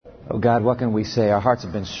Oh God, what can we say? Our hearts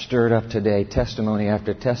have been stirred up today, testimony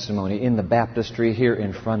after testimony in the baptistry here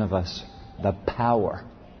in front of us. The power,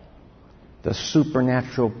 the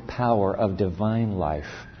supernatural power of divine life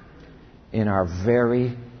in our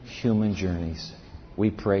very human journeys. We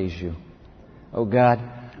praise you. Oh God,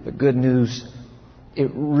 the good news, it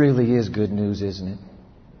really is good news, isn't it?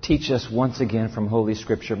 Teach us once again from Holy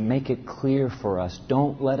Scripture. Make it clear for us.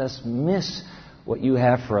 Don't let us miss what you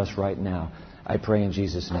have for us right now. I pray in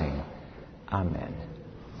Jesus' name. Amen.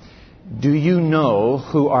 Do you know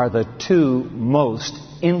who are the two most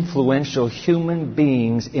influential human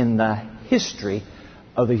beings in the history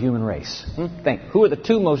of the human race? Think. Who are the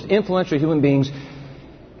two most influential human beings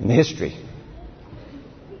in the history?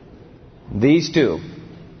 These two.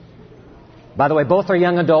 By the way, both are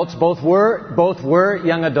young adults. Both were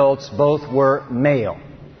young adults. Both were male.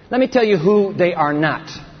 Let me tell you who they are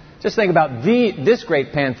not. Just think about this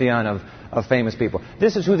great pantheon of famous people.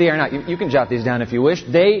 This is who they are not. You can jot these down if you wish.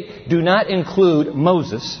 They do not include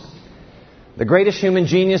Moses, the greatest human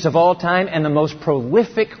genius of all time and the most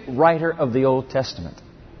prolific writer of the Old Testament.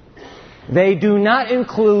 They do not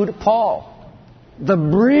include Paul, the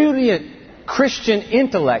brilliant Christian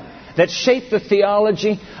intellect that shaped the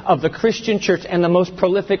theology of the Christian church and the most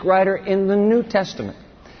prolific writer in the New Testament.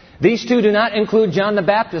 These two do not include John the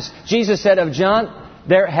Baptist. Jesus said of John,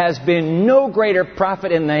 there has been no greater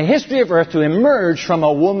prophet in the history of earth to emerge from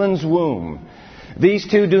a woman's womb. These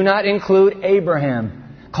two do not include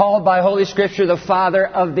Abraham, called by Holy Scripture the father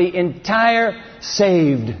of the entire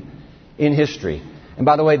saved in history. And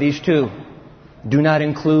by the way, these two do not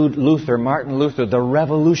include Luther, Martin Luther, the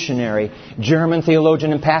revolutionary German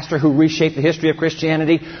theologian and pastor who reshaped the history of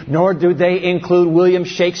Christianity. Nor do they include William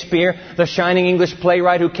Shakespeare, the shining English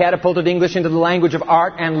playwright who catapulted English into the language of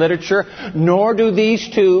art and literature. Nor do these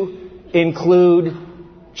two include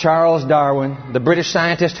Charles Darwin, the British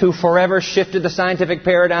scientist who forever shifted the scientific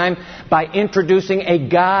paradigm by introducing a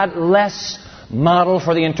godless model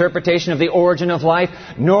for the interpretation of the origin of life.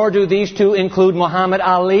 Nor do these two include Muhammad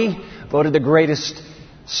Ali, voted the greatest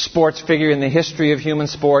sports figure in the history of human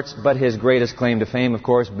sports, but his greatest claim to fame, of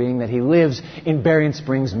course, being that he lives in Berrien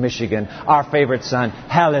Springs, Michigan, our favorite son.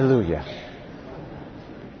 Hallelujah.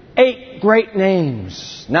 8 great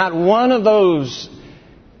names. Not one of those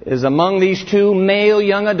is among these two male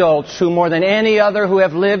young adults who, more than any other who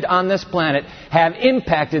have lived on this planet, have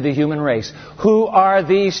impacted the human race. Who are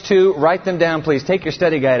these two? Write them down, please. Take your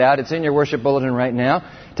study guide out. It's in your worship bulletin right now.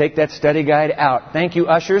 Take that study guide out. Thank you,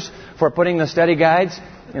 ushers, for putting the study guides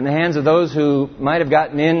in the hands of those who might have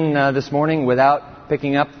gotten in this morning without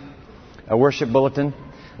picking up a worship bulletin.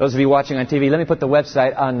 Those of you watching on TV, let me put the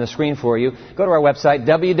website on the screen for you. Go to our website,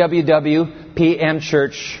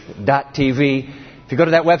 www.pmchurch.tv. If you go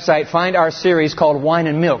to that website, find our series called Wine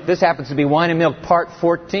and Milk. This happens to be Wine and Milk Part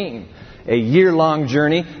 14. A year-long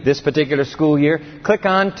journey this particular school year. Click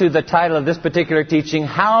on to the title of this particular teaching,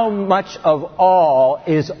 How Much of All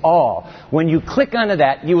is All? When you click onto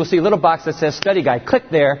that, you will see a little box that says Study Guide.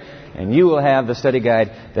 Click there, and you will have the study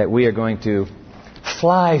guide that we are going to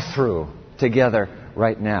fly through together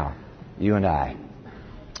right now, you and I.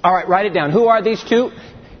 All right, write it down. Who are these two?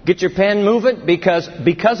 Get your pen moving, because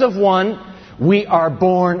of one, we are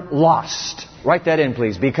born lost. Write that in,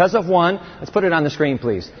 please. Because of one, let's put it on the screen,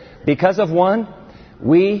 please. Because of one,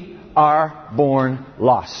 we are born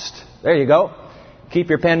lost. There you go. Keep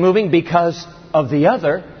your pen moving. Because of the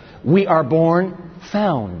other, we are born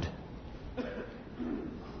found.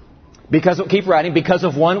 Keep writing. Because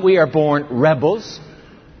of one, we are born rebels.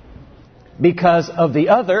 Because of the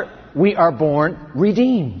other, we are born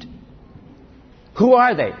redeemed. Who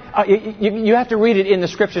are they? You have to read it in the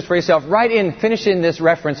Scriptures for yourself. Finish in this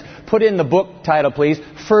reference. Put in the book title, please.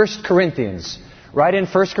 1 Corinthians. Write in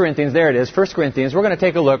 1 Corinthians. There it is. 1 Corinthians. We're going to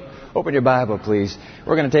take a look. Open your Bible, please.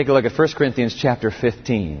 We're going to take a look at 1 Corinthians chapter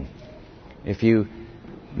 15. If you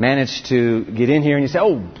manage to get in here and you say,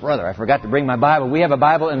 oh, brother, I forgot to bring my Bible. We have a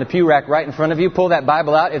Bible in the pew rack right in front of you. Pull that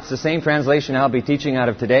Bible out. It's the same translation I'll be teaching out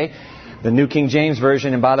of today. The New King James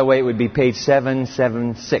Version. And by the way, it would be page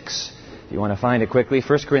 776. If you want to find it quickly.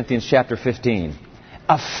 1 Corinthians chapter 15.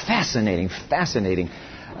 A fascinating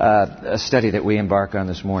study that we embark on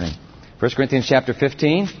this morning. 1 Corinthians chapter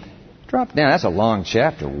 15. Drop down. That's a long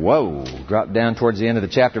chapter. Whoa. Drop down towards the end of the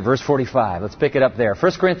chapter. Verse 45. Let's pick it up there.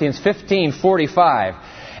 1 Corinthians 15:45.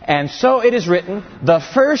 And so it is written, the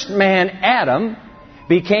first man, Adam,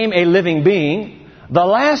 became a living being. The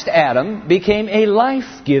last Adam became a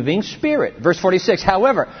life-giving spirit. Verse 46.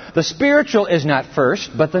 However, the spiritual is not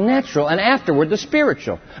first, but the natural, and afterward the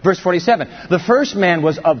spiritual. Verse 47. The first man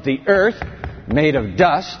was of the earth, made of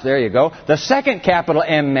dust. There you go. The second capital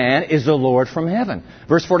M man is the Lord from heaven.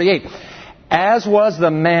 Verse 48. As was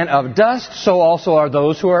the man of dust, so also are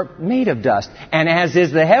those who are made of dust. And as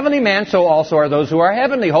is the heavenly man, so also are those who are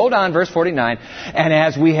heavenly. Hold on, verse 49. And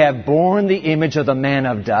as we have borne the image of the man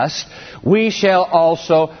of dust, we shall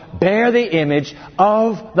also bear the image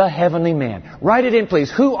of the heavenly man. Write it in,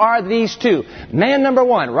 please. Who are these two? Man number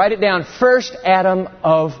one. Write it down. First Adam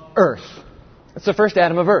of earth. That's the first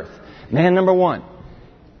Adam of earth. Man number one.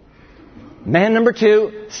 Man number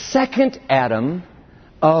two. Second Adam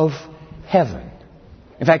of heaven.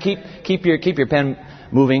 In fact, keep your pen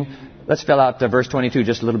moving. Let's spell out verse 22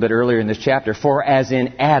 just a little bit earlier in this chapter. For as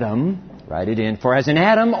in Adam, write it in, for as in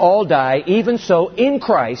Adam all die, even so in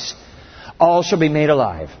Christ all shall be made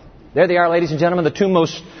alive. There they are, ladies and gentlemen, the two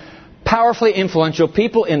most powerfully influential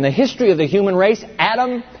people in the history of the human race,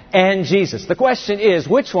 Adam and Jesus. The question is,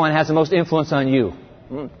 which one has the most influence on you?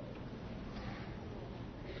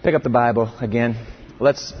 Pick up the Bible again.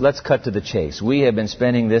 Let's cut to the chase. We have been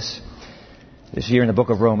spending this year in the book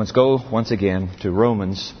of Romans. Go once again to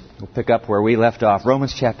Romans. We'll pick up where we left off.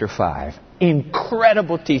 Romans chapter 5.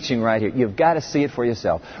 Incredible teaching right here. You've got to see it for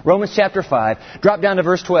yourself. Romans chapter 5. Drop down to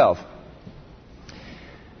verse 12.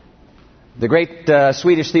 The great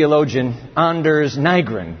Swedish theologian Anders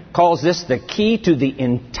Nygren calls this the key to the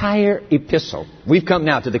entire epistle. We've come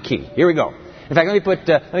now to the key. Here we go. In fact,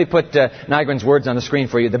 let me put Nygren's words on the screen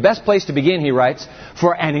for you. The best place to begin, he writes,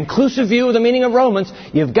 for an inclusive view of the meaning of Romans,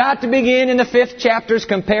 you've got to begin in the 5th chapter's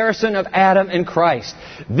comparison of Adam and Christ.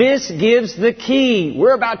 This gives the key.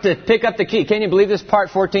 We're about to pick up the key. Can you believe this? Part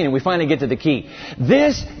 14, and we finally get to the key.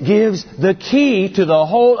 This gives the key to the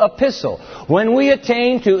whole epistle. When we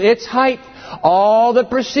attain to its height, all that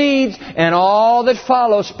precedes and all that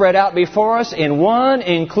follows spread out before us in one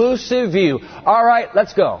inclusive view. All right,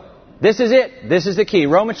 let's go. This is it. This is the key.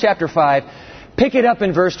 Romans chapter 5. Pick it up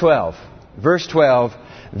in verse 12. Verse 12.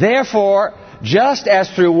 Therefore, just as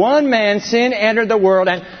through one man sin entered the world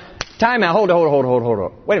and... Time out. Hold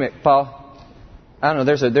on. Wait a minute, Paul. I don't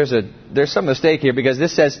know. There's some mistake here because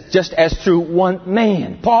this says just as through one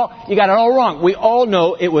man. Paul, you got it all wrong. We all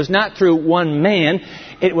know it was not through one man.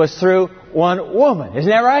 It was through one woman. Isn't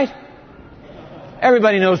that right?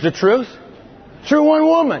 Everybody knows the truth. Through one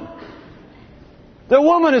woman. The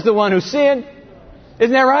woman is the one who sinned.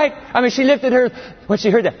 Isn't that right? I mean, she lifted her, when she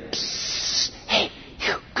heard that, psst, hey,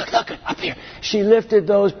 you, good looking, up here. She lifted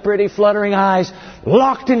those pretty fluttering eyes,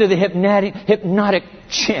 locked into the hypnotic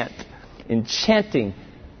enchanting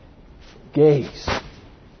gaze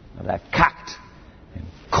of that cocked and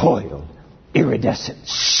coiled, iridescent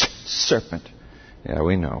serpent. Yeah,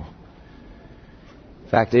 we know.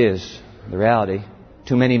 Fact is, the reality,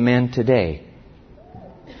 too many men today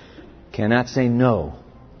cannot say no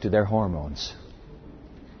to their hormones.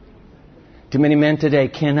 Too many men today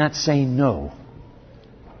cannot say no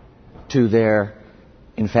to their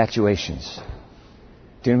infatuations.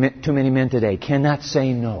 Too many men today cannot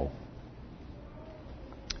say no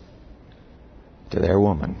to their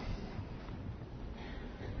woman.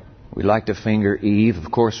 We'd like to finger Eve,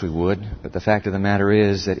 of course we would, but the fact of the matter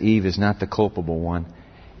is that Eve is not the culpable one.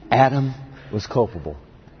 Adam was culpable.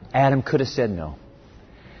 Adam could have said no.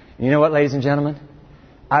 You know what, ladies and gentlemen?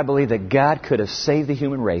 I believe that God could have saved the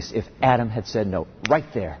human race if Adam had said no. Right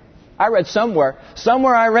there. I read somewhere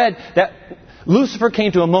I read that Lucifer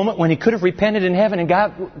came to a moment when he could have repented in heaven and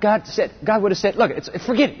God would have said, look,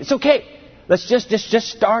 forget it. It's okay. Let's just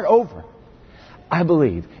start over. I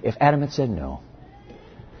believe if Adam had said no,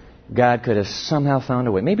 God could have somehow found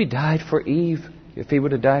a way. Maybe died for Eve if he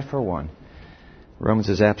would have died for one. Romans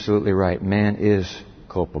is absolutely right. Man is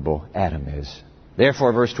culpable. Adam is.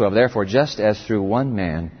 Therefore, verse 12, therefore, just as through one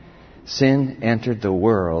man sin entered the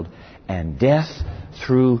world, and death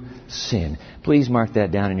through sin. Please mark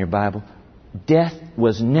that down in your Bible. Death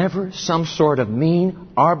was never some sort of mean,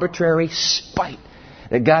 arbitrary spite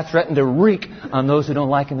that God threatened to wreak on those who don't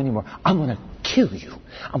like Him anymore. I'm going to kill you.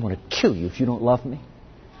 I'm going to kill you if you don't love me.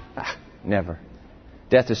 Never.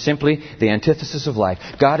 Death is simply the antithesis of life.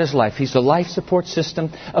 God is life. He's the life support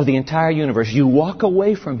system of the entire universe. You walk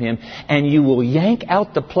away from Him and you will yank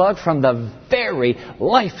out the plug from the very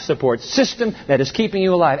life support system that is keeping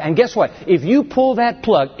you alive. And guess what? If you pull that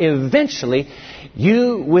plug, eventually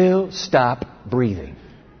you will stop breathing.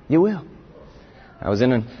 You will. I was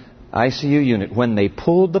in an ICU unit when they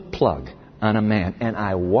pulled the plug on a man and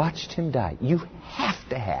I watched him die. You have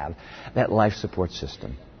to have that life support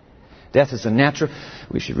system. Death is a natural,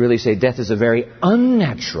 we should really say death is a very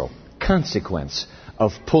unnatural consequence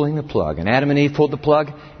of pulling the plug. And Adam and Eve pulled the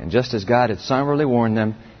plug, and just as God had somberly warned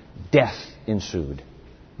them, death ensued.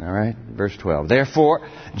 All right, verse 12. Therefore,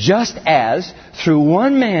 just as through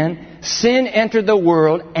one man sin entered the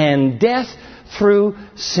world, and death through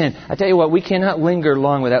sin. I tell you what, we cannot linger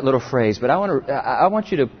long with that little phrase, but I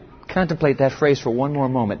want you to contemplate that phrase for one more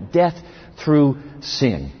moment. Death through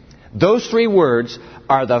sin. Those three words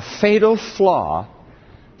are the fatal flaw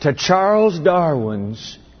to Charles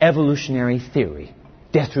Darwin's evolutionary theory.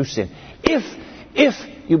 Death through sin. If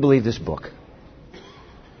you believe this book.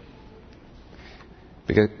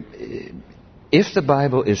 Because if the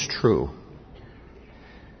Bible is true,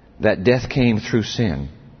 that death came through sin,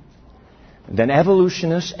 then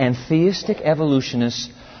evolutionists and theistic evolutionists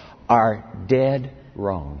are dead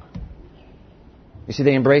wrong. You see,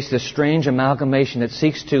 they embrace this strange amalgamation that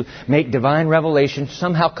seeks to make divine revelation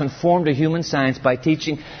somehow conform to human science by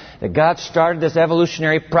teaching that God started this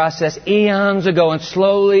evolutionary process eons ago, and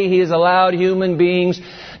slowly He has allowed human beings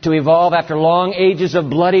to evolve after long ages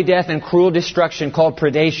of bloody death and cruel destruction, called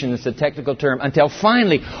predation, that's the technical term, until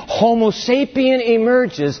finally Homo sapien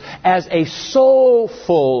emerges as a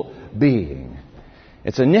soulful being.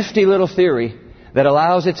 It's a nifty little theory that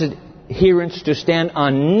allows its adherents to stand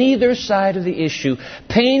on neither side of the issue,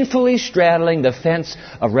 painfully straddling the fence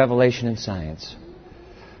of revelation and science.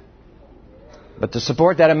 But to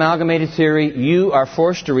support that amalgamated theory, you are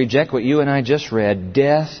forced to reject what you and I just read.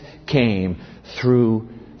 Death came through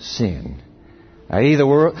sin.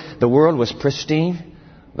 The world was pristine.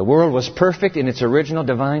 The world was perfect in its original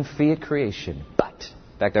divine fiat creation. But,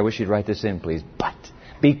 in fact, I wish you'd write this in, please. But,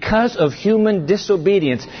 because of human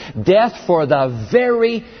disobedience, death for the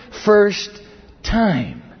very first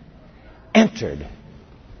time entered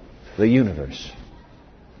the universe.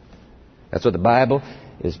 That's what the Bible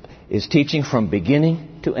is teaching from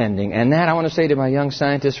beginning to ending. And that, I want to say to my young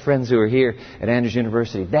scientist friends who are here at Andrews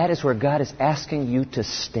University, that is where God is asking you to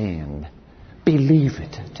stand. Believe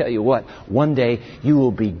it. I tell you what, one day you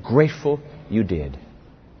will be grateful you did.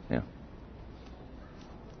 Yeah.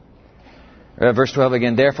 Verse 12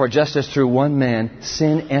 again. Therefore, just as through one man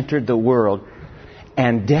sin entered the world,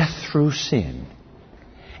 and death through sin,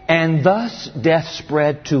 and thus death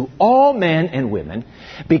spread to all men and women,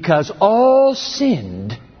 because all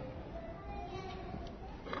sinned.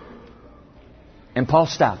 And Paul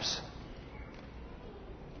stops.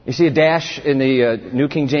 You see a dash in the New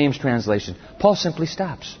King James translation. Paul simply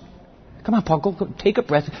stops. Come on, Paul, go take a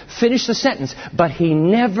breath. Finish the sentence. But he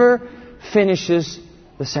never finishes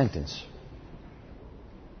the sentence.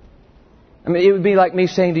 I mean, it would be like me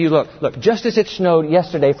saying to you, look, just as it snowed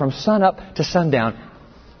yesterday from sunup to sundown,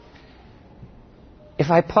 if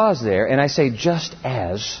I pause there and I say just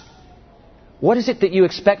as, what is it that you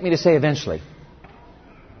expect me to say eventually?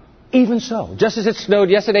 Even so. Just as it snowed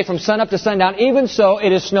yesterday from sunup to sundown, even so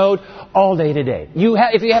it has snowed all day today.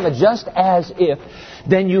 If you have a just as if,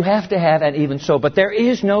 then you have to have an even so. But there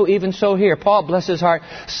is no even so here. Paul, bless his heart,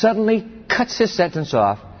 suddenly cuts his sentence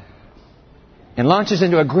off and launches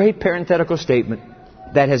into a great parenthetical statement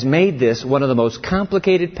that has made this one of the most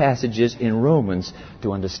complicated passages in Romans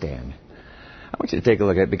to understand. I want you to take a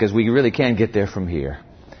look at it because we really can get there from here.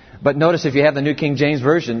 But notice if you have the New King James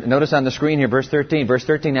Version, notice on the screen here, verse 13. Verse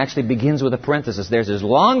 13 actually begins with a parenthesis. There's this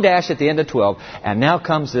long dash at the end of 12, and now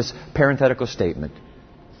comes this parenthetical statement.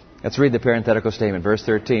 Let's read the parenthetical statement, verse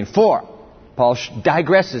 13. For, Paul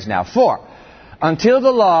digresses now, for, until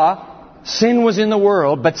the law, sin was in the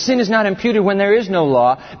world, but sin is not imputed when there is no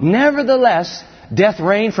law. Nevertheless, death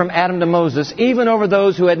reigned from Adam to Moses, even over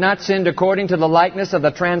those who had not sinned according to the likeness of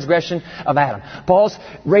the transgression of Adam. Paul's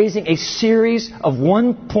raising a series of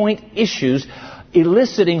one-point issues,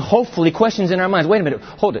 eliciting, hopefully, questions in our minds. Wait a minute.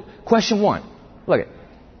 Hold it. Question 1. Look at it.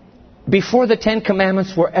 Before the Ten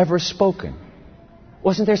Commandments were ever spoken,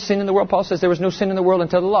 wasn't there sin in the world? Paul says there was no sin in the world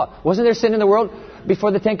until the law. Wasn't there sin in the world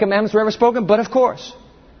before the Ten Commandments were ever spoken? But of course.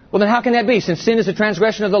 Well, then how can that be? Since sin is a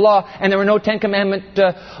transgression of the law, and there was no Ten Commandment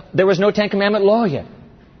law yet.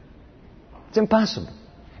 It's impossible.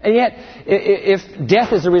 And yet, if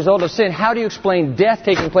death is the result of sin, how do you explain death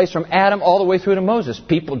taking place from Adam all the way through to Moses?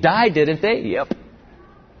 People died, didn't they? Yep.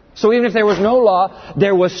 So even if there was no law,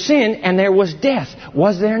 there was sin and there was death.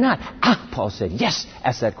 Was there not? Paul said, yes,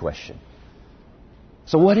 ask that question.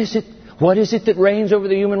 So what is it? What is it that reigns over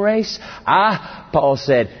the human race? Paul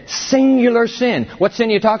said, singular sin. What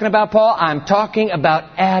sin are you talking about, Paul? I'm talking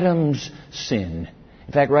about Adam's sin.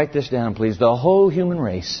 In fact, write this down, please. The whole human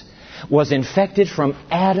race was infected from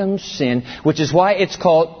Adam's sin, which is why it's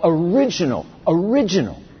called original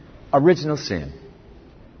sin.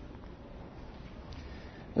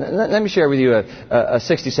 Let me share with you a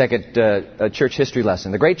 60-second church history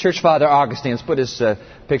lesson. The great church father Augustine, let's put his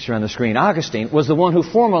picture on the screen. Augustine was the one who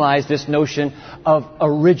formalized this notion of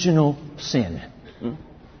original sin.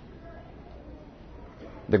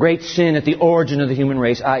 The great sin at the origin of the human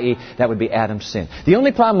race, i.e., that would be Adam's sin. The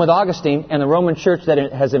only problem with Augustine and the Roman Church that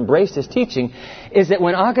has embraced his teaching is that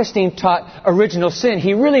when Augustine taught original sin,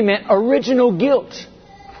 he really meant original guilt.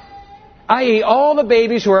 I.e., all the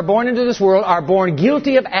babies who are born into this world are born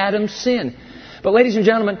guilty of Adam's sin. But ladies and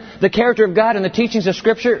gentlemen, the character of God and the teachings of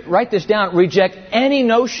Scripture, write this down, reject any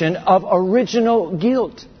notion of original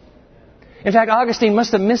guilt. In fact, Augustine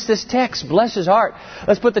must have missed this text. Bless his heart.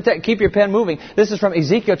 Let's put the text. Keep your pen moving. This is from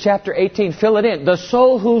Ezekiel chapter 18. Fill it in. The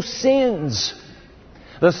soul who sins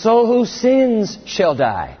shall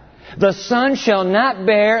die. The son shall not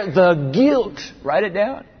bear the guilt. Write it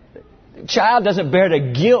down. The child doesn't bear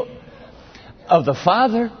the guilt of the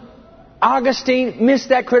father. Augustine missed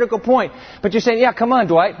that critical point. But you're saying, yeah, come on,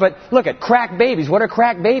 Dwight. But look at crack babies. What are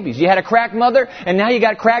crack babies? You had a crack mother, and now you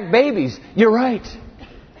got crack babies. You're right.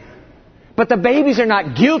 But the babies are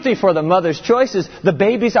not guilty for the mother's choices. The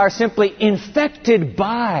babies are simply infected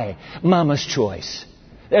by mama's choice.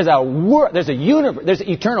 There's an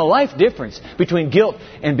eternal life difference between guilt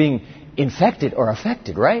and being infected or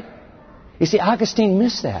affected, right? You see, Augustine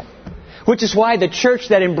missed that. Which is why the church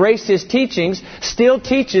that embraced his teachings still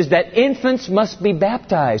teaches that infants must be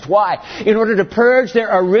baptized. Why? In order to purge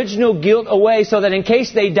their original guilt away so that in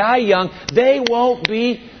case they die young, they won't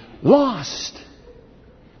be lost.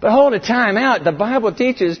 But hold a time out. The Bible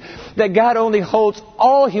teaches that God only holds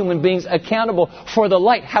all human beings accountable for the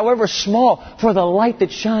light, however small, for the light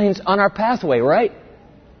that shines on our pathway, right?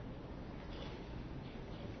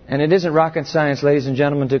 And it isn't rocket science, ladies and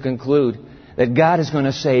gentlemen, to conclude that God is going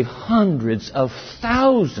to save hundreds of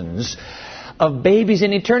thousands of babies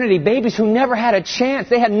in eternity. Babies who never had a chance.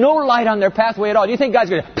 They had no light on their pathway at all. Do you think God's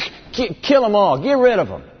going to kill them all? Get rid of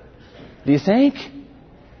them? Do you think?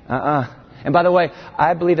 And by the way,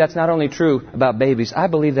 I believe that's not only true about babies. I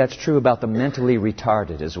believe that's true about the mentally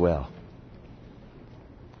retarded as well.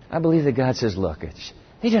 I believe that God says, look,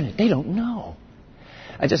 they don't know.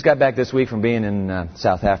 I just got back this week from being in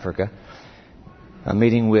South Africa. A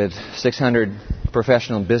meeting with 600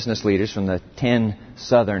 professional business leaders from the 10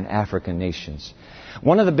 southern African nations.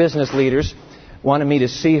 One of the business leaders wanted me to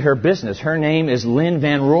see her business. Her name is Lynn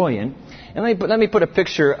Van Rooyen. And let me put a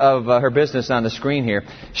picture of her business on the screen here.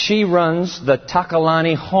 She runs the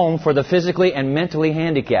Takalani Home for the Physically and Mentally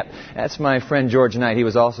Handicapped. That's my friend George Knight. He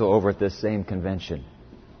was also over at this same convention.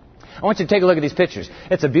 I want you to take a look at these pictures.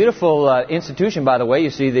 It's a beautiful institution, by the way.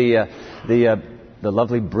 You see the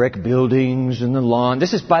lovely brick buildings and the lawn.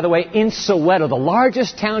 This is, by the way, in Soweto, the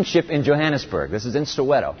largest township in Johannesburg. This is in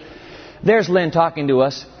Soweto. There's Lynn talking to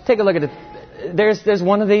us. Take a look at it. There's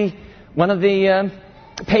one of the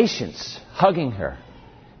patients hugging her.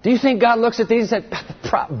 Do you think God looks at these and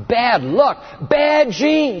said, bad luck, bad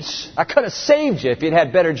genes. I could have saved you if you'd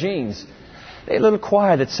had better genes. They had a little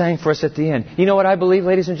choir that sang for us at the end. You know what I believe,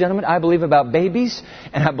 ladies and gentlemen? I believe about babies,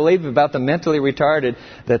 and I believe about the mentally retarded,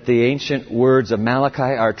 that the ancient words of Malachi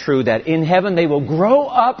are true, that in heaven they will grow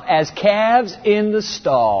up as calves in the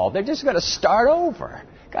stall. They're just going to start over.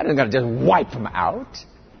 God isn't going to just wipe them out.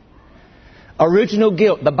 Original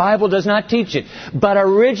guilt. The Bible does not teach it. But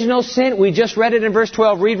original sin, we just read it in verse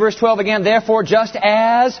 12. Read verse 12 again. Therefore, just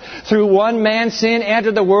as through one man sin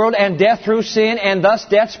entered the world, and death through sin, and thus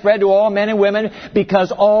death spread to all men and women,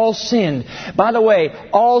 because all sinned. By the way,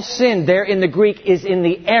 all sin there in the Greek is in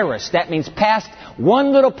the aorist. That means past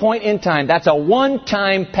one little point in time. That's a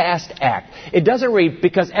one-time past act. It doesn't read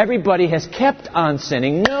because everybody has kept on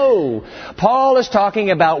sinning. No. Paul is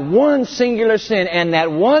talking about one singular sin, and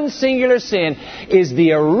that one singular sin is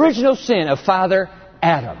the original sin of Father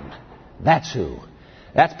Adam. That's who.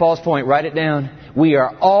 That's Paul's point. Write it down. We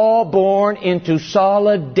are all born into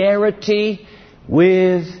solidarity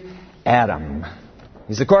with Adam.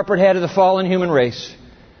 He's the corporate head of the fallen human race.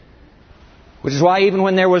 Which is why even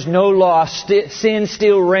when there was no law, sin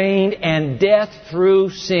still reigned, and death through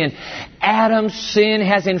sin. Adam's sin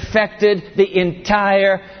has infected the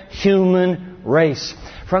entire human race.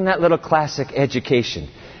 From that little classic, Education.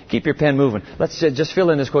 Keep your pen moving. Let's just fill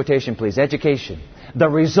in this quotation, please. Education. The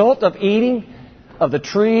result of eating of the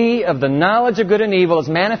tree of the knowledge of good and evil is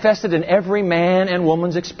manifested in every man and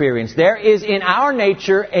woman's experience. There is in our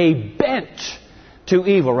nature a bent to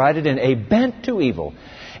evil. Write it in. A bent to evil.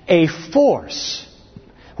 A force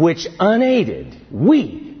which unaided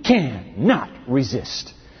we cannot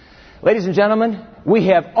resist. Ladies and gentlemen, we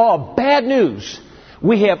have all bad news.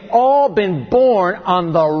 We have all been born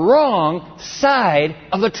on the wrong side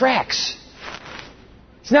of the tracks.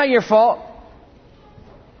 It's not your fault.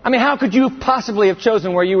 I mean, how could you possibly have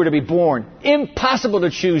chosen where you were to be born? Impossible to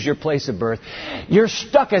choose your place of birth. You're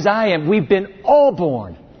stuck as I am. We've been all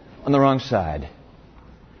born on the wrong side.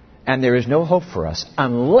 And there is no hope for us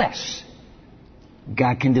unless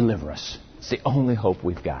God can deliver us. It's the only hope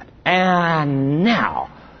we've got. And now,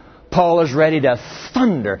 Paul is ready to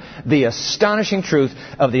thunder the astonishing truth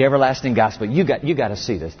of the everlasting gospel. You got to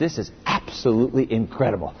see this. This is absolutely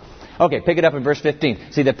incredible. Okay, pick it up in verse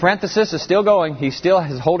 15. See, the parenthesis is still going. He still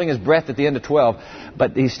is holding his breath at the end of 12,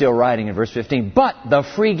 but he's still writing in verse 15. But the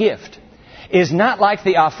free gift is not like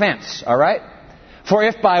the offense, all right? For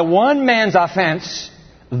if by one man's offense,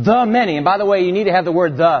 the many, and by the way, you need to have the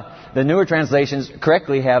word the newer translations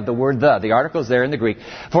correctly have the word the. The article is there in the Greek.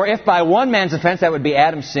 For if by one man's offense, that would be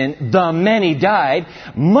Adam's sin, the many died,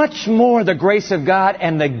 much more the grace of God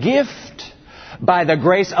and the gift by the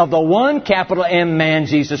grace of the one capital M man,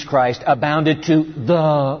 Jesus Christ, abounded to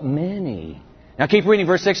the many. Now keep reading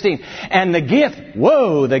verse 16. And the gift,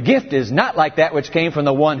 the gift is not like that which came from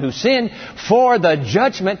the one who sinned, for the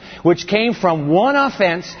judgment which came from one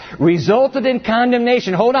offense resulted in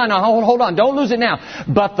condemnation. Hold on, don't lose it now.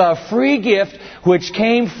 But the free gift which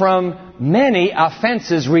came from many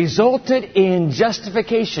offenses resulted in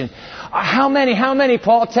justification. How many,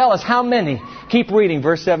 Paul? Tell us, how many? Keep reading,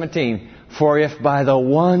 verse 17. For if by the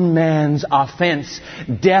one man's offense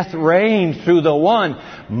death reigned through the one,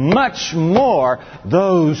 much more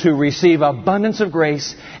those who receive abundance of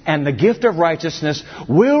grace and the gift of righteousness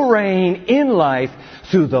will reign in life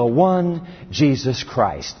through the one Jesus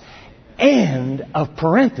Christ. End of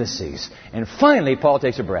parentheses. And finally, Paul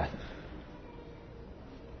takes a breath.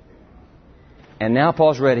 And now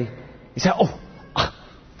Paul's ready. He said,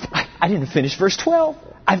 I didn't finish verse 12.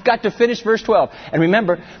 I've got to finish verse 12. And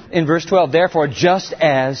remember, in verse 12, therefore, just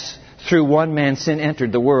as through one man sin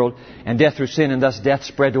entered the world, and death through sin, and thus death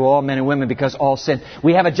spread to all men and women because all sinned.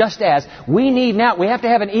 We have a just as. We have to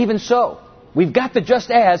have an even so. We've got the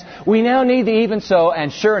just as. We now need the even so.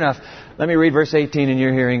 And sure enough, let me read verse 18 in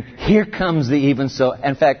your hearing. Here comes the even so.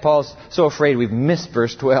 In fact, Paul's so afraid we've missed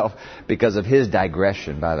verse 12 because of his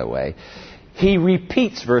digression, by the way. He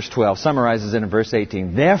repeats verse 12, summarizes it in verse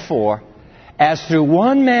 18. Therefore, as through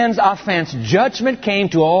one man's offense, judgment came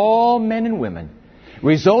to all men and women,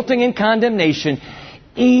 resulting in condemnation,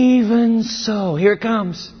 even so, here it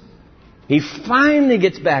comes. He finally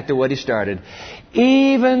gets back to what he started.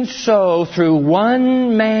 Even so, through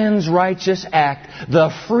one man's righteous act,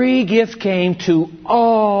 the free gift came to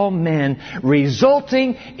all men,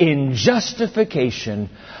 resulting in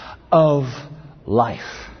justification of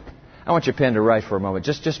life. I want your pen to write for a moment.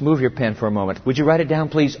 Just move your pen for a moment. Would you write it down,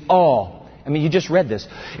 please? All. You just read this.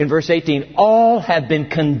 In verse 18, all have been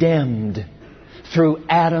condemned through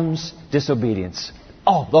Adam's disobedience.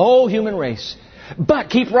 All, the whole human race. But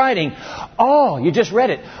keep writing. All, you just read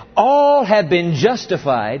it. All have been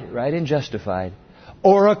justified, write in justified,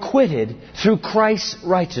 or acquitted through Christ's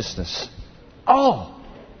righteousness. All.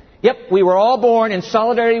 Yep, we were all born in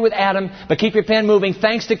solidarity with Adam, but keep your pen moving.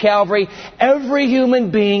 Thanks to Calvary, every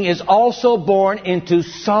human being is also born into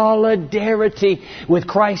solidarity with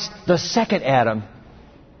Christ, the second Adam.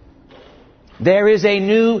 There is a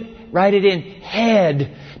new, write it in,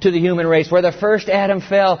 head to the human race. Where the first Adam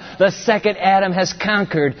fell, the second Adam has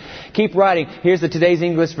conquered. Keep writing. Here's the today's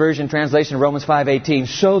English version translation of Romans 5:18.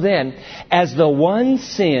 So then, as the one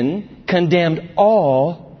sin condemned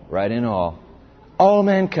all, write in all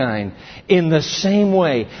mankind, in the same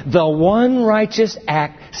way, the one righteous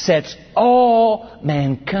act sets all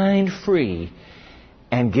mankind free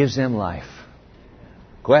and gives them life.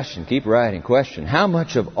 Question, keep writing. Question, how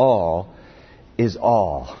much of all is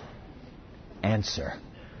all? Answer,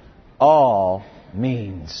 all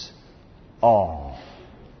means all.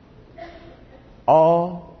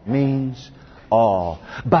 All means all.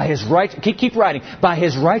 By His keep writing. By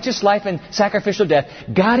His righteous life and sacrificial death,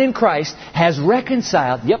 God in Christ has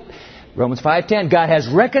reconciled. Romans 5:10. God has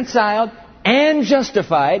reconciled and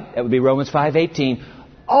justified. That would be Romans 5:18.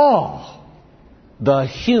 All the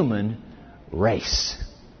human race.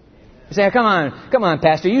 You say, come on,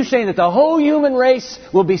 Pastor. Are you saying that the whole human race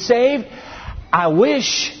will be saved? I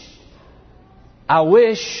wish.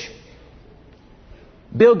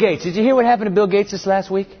 Bill Gates. Did you hear what happened to Bill Gates this last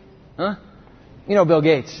week? Huh? You know Bill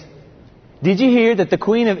Gates. Did you hear that the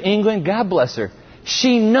Queen of England, God bless her,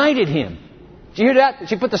 she knighted him? Did you hear that?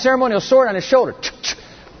 She put the ceremonial sword on his shoulder.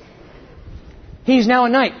 He's now a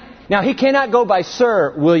knight. Now, he cannot go by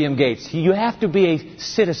Sir William Gates. You have to be a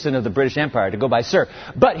citizen of the British Empire to go by Sir.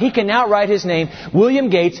 But he can now write his name, William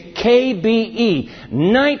Gates, KBE,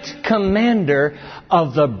 Knight Commander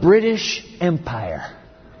of the British Empire.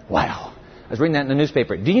 Wow. I was reading that in the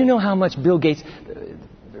newspaper. Do you know how much Bill Gates,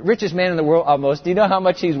 richest man in the world almost, do you know how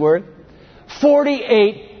much he's worth?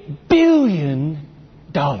 $48 billion.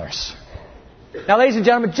 Now, ladies and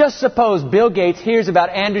gentlemen, just suppose Bill Gates hears about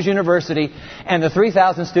Andrews University and the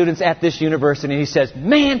 3,000 students at this university, and he says,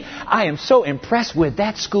 man, I am so impressed with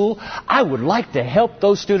that school. I would like to help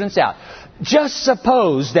those students out. Just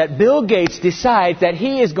suppose that Bill Gates decides that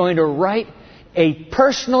he is going to write a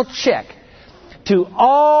personal check to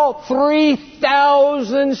all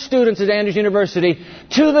 3,000 students at Andrews University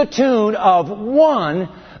to the tune of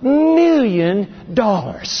 $1 million.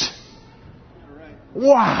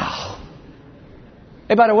 Wow.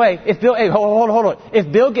 Hey, by the way, hold on.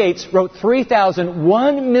 If Bill Gates wrote 3,000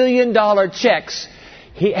 $1 million checks,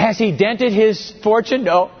 has he dented his fortune?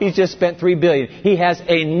 No, he's just spent $3 billion. He has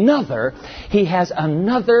another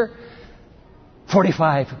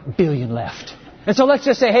 $45 billion left. And so let's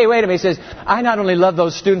just say, hey, wait a minute. He says, I not only love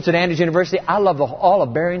those students at Andrews University, I love all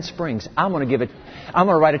of Berrien Springs. I'm going to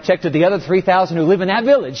write a check to the other 3,000 who live in that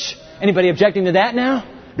village. Anybody objecting to that now?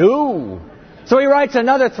 No. So he writes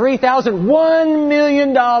another 3,000 $1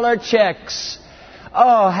 million checks.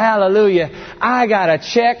 Oh, hallelujah. I got a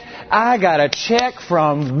check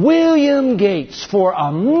from William Gates for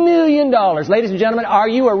 $1 million. Ladies and gentlemen, are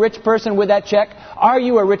you a rich person with that check? Are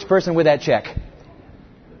you a rich person with that check?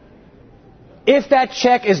 If that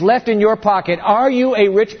check is left in your pocket, are you a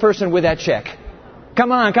rich person with that check?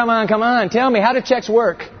 Come on. Tell me, how do checks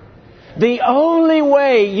work? The only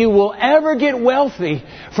way you will ever get wealthy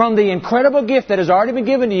from the incredible gift that has already been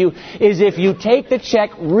given to you is if you take the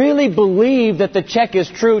check, really believe that the check is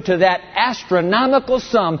true to that astronomical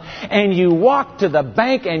sum, and you walk to the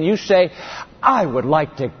bank and you say, I would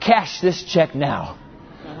like to cash this check now.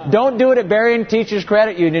 Don't do it at Berrien Teachers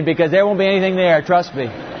Credit Union, because there won't be anything there, trust me.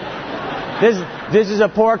 This is a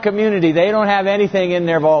poor community. They don't have anything in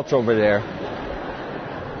their vaults over there.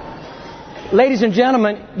 Ladies and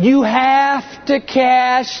gentlemen, you have to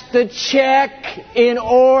cash the check in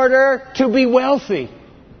order to be wealthy.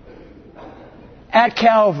 At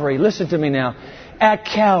Calvary, listen to me now. At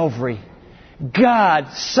Calvary,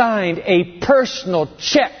 God signed a personal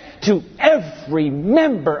check to every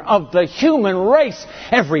member of the human race.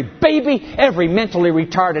 Every baby, every mentally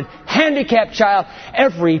retarded, handicapped child,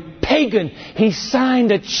 every pagan. He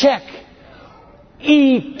signed a check.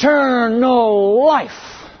 Eternal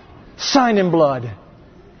life. Signed in blood.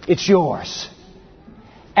 It's yours.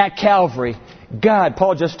 At Calvary, God,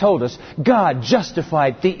 Paul just told us, God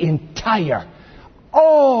justified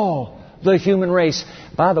all the human race.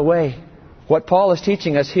 By the way, what Paul is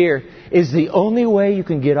teaching us here is the only way you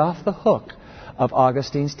can get off the hook of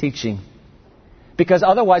Augustine's teaching. Because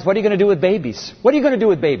otherwise, what are you going to do with babies? What are you going to do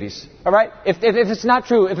with babies? All right? If it's not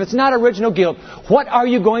true, if it's not original guilt, what are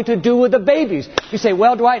you going to do with the babies? You say,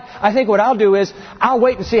 well, Dwight, I think what I'll do is I'll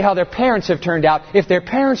wait and see how their parents have turned out. If their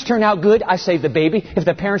parents turn out good, I save the baby. If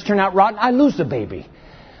the parents turn out rotten, I lose the baby.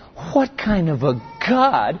 What kind of a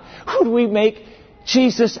God would we make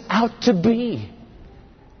Jesus out to be?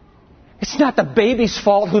 It's not the baby's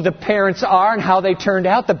fault who the parents are and how they turned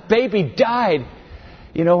out. The baby died.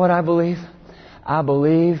 You know what I believe? I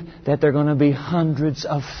believe that there are going to be hundreds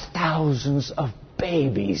of thousands of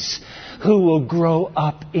babies who will grow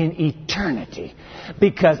up in eternity.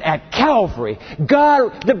 Because at Calvary,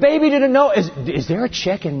 God, the baby didn't know, is there a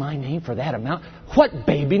check in my name for that amount? What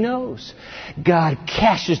baby knows? God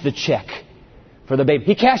cashes the check for the baby.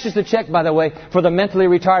 He cashes the check, by the way, for the mentally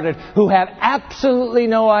retarded who have absolutely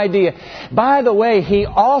no idea. By the way, He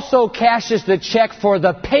also cashes the check for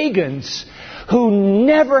the pagans who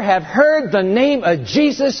never have heard the name of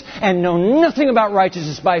Jesus and know nothing about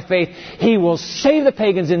righteousness by faith. He will save the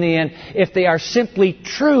pagans in the end if they are simply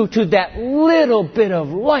true to that little bit of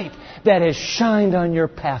light that has shined on your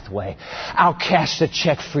pathway. I'll cash the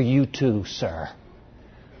check for you too, sir.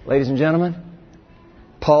 Ladies and gentlemen,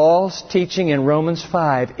 Paul's teaching in Romans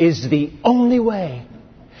 5 is the only way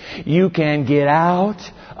you can get out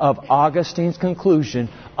of Augustine's conclusion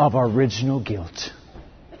of original guilt.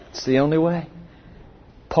 It's the only way.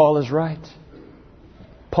 Paul is right.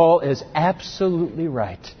 Paul is absolutely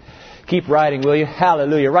right. Keep writing, will you?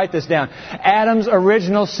 Hallelujah. Write this down. Adam's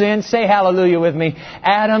original sin, say hallelujah with me.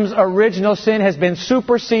 Adam's original sin has been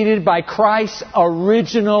superseded by Christ's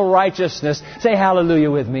original righteousness. Say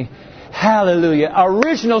hallelujah with me. Hallelujah.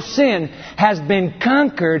 Original sin has been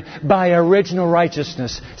conquered by original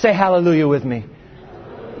righteousness. Say hallelujah with me.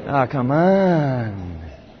 Ah, come on.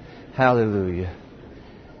 Hallelujah.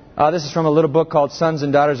 This is from a little book called Sons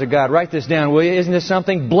and Daughters of God. Write this down, will you? Isn't this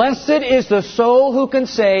something? Blessed is the soul who can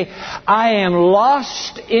say, I am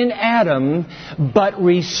lost in Adam, but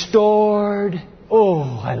restored. Oh,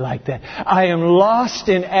 I like that. I am lost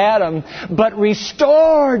in Adam, but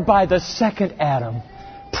restored by the second Adam.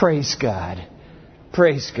 Praise God.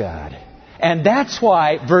 Praise God. And that's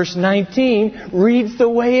why verse 19 reads the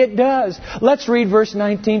way it does. Let's read verse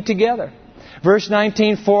 19 together. Verse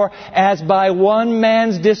 19, for as by one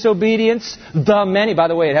man's disobedience, the many, by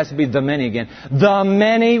the way, it has to be the many again, the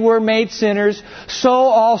many were made sinners, so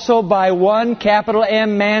also by one, capital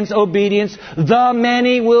M, man's obedience, the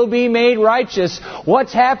many will be made righteous.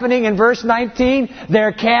 What's happening in verse 19?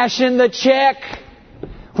 They're cashing the check.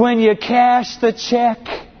 When you cash the check,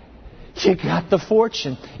 you got the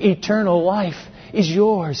fortune. Eternal life is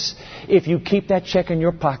yours if you keep that check in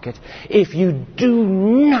your pocket. If you do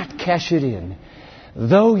not cash it in,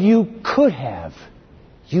 though you could have,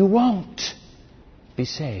 you won't be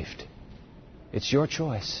saved. It's your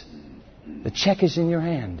choice. The check is in your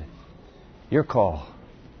hand. Your call.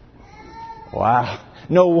 Wow.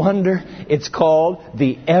 No wonder it's called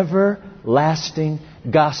the everlasting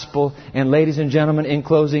gospel. And ladies and gentlemen, in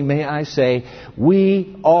closing, may I say,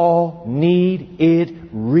 we all need it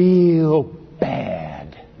real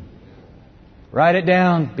bad. Write it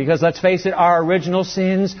down, because let's face it, our original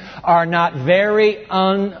sins are very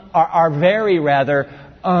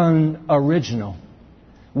unoriginal.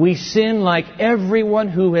 We sin like everyone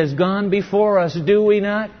who has gone before us, do we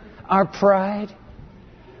not? Our pride,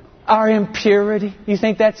 our impurity. You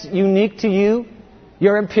think that's unique to you?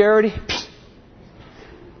 Your impurity?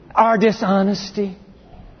 Our dishonesty.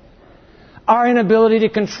 Our inability to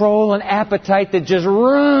control an appetite that just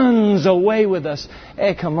runs away with us.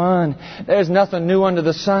 Hey, come on. There's nothing new under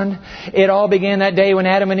the sun. It all began that day when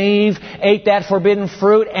Adam and Eve ate that forbidden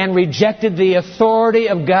fruit and rejected the authority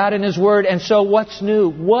of God and His Word. And so what's new?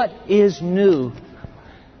 What is new?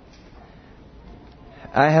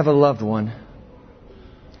 I have a loved one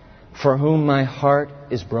for whom my heart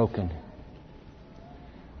is broken.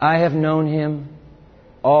 I have known him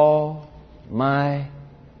all my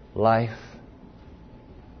life,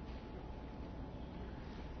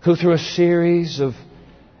 who through a series of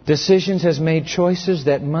decisions has made choices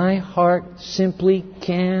that my heart simply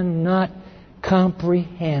cannot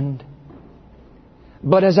comprehend.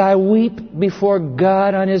 But as I weep before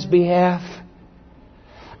God on his behalf,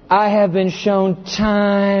 I have been shown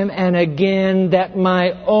time and again that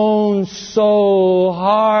my own soul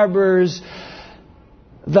harbors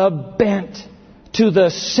the bent to the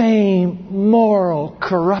same moral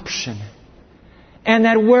corruption. And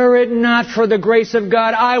that were it not for the grace of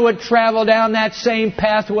God, I would travel down that same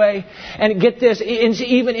pathway. And get this,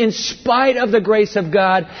 even in spite of the grace of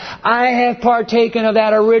God, I have partaken of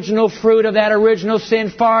that original fruit, of that original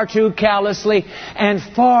sin far too callously and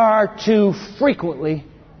far too frequently.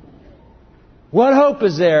 What hope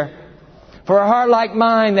is there for a heart like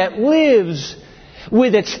mine that lives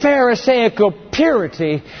with its Pharisaical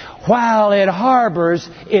purity while it harbors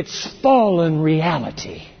its fallen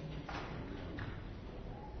reality?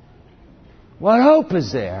 What hope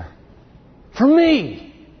is there for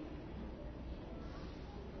me?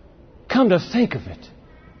 Come to think of it,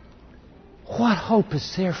 what hope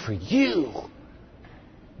is there for you?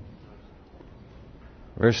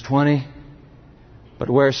 Verse 20, but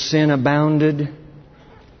where sin abounded,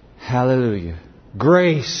 hallelujah,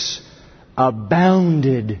 grace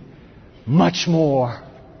abounded much more.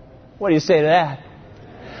 What do you say to that?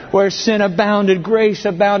 Where sin abounded, grace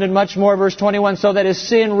abounded much more. Verse 21, so that as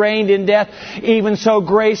sin reigned in death, even so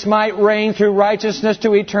grace might reign through righteousness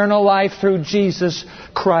to eternal life through Jesus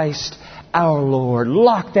Christ our Lord.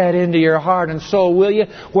 Lock that into your heart and soul, will you?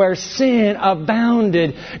 Where sin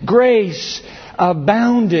abounded, grace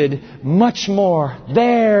abounded much more.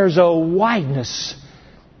 There's a wideness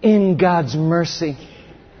in God's mercy,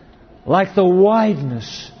 like the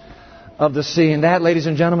wideness of the sea. And that, ladies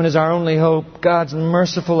and gentlemen, is our only hope. God's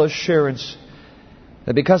merciful assurance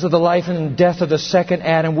that because of the life and death of the second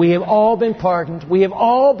Adam, we have all been pardoned. We have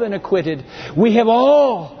all been acquitted. We have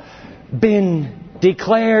all been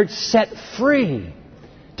declared set free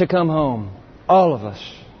to come home. All of us.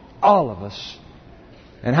 All of us.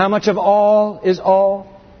 And how much of all is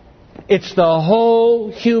all? It's the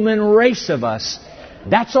whole human race of us.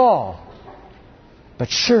 That's all. But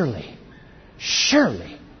surely,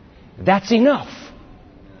 that's enough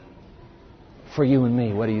for you and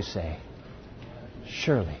me. What do you say?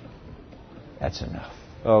 Surely, that's enough.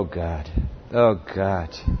 Oh God. Oh God.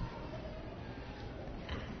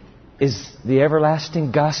 Is the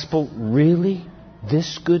everlasting gospel really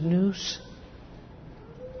this good news?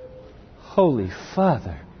 Holy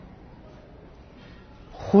Father,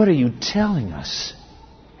 what are you telling us?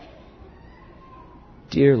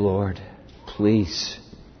 Dear Lord, please,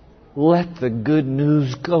 let the good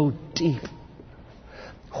news go deep.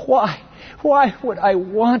 Why would I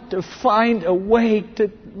want to find a way to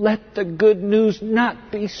let the good news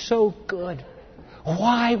not be so good?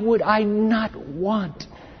 Why would I not want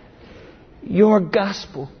your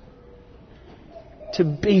gospel to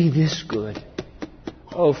be this good?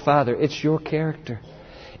 Oh, Father, it's your character.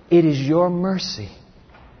 It is your mercy.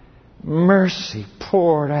 Mercy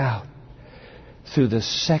poured out through the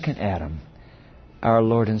second Adam, our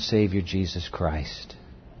Lord and Savior Jesus Christ.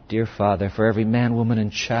 Dear Father, for every man, woman,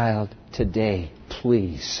 and child today,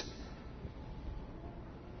 please,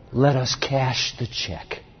 let us cash the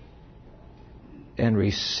check and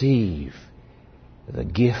receive the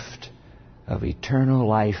gift of eternal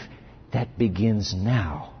life that begins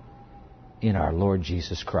now in our Lord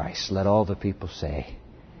Jesus Christ. Let all the people say,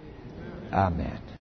 Amen.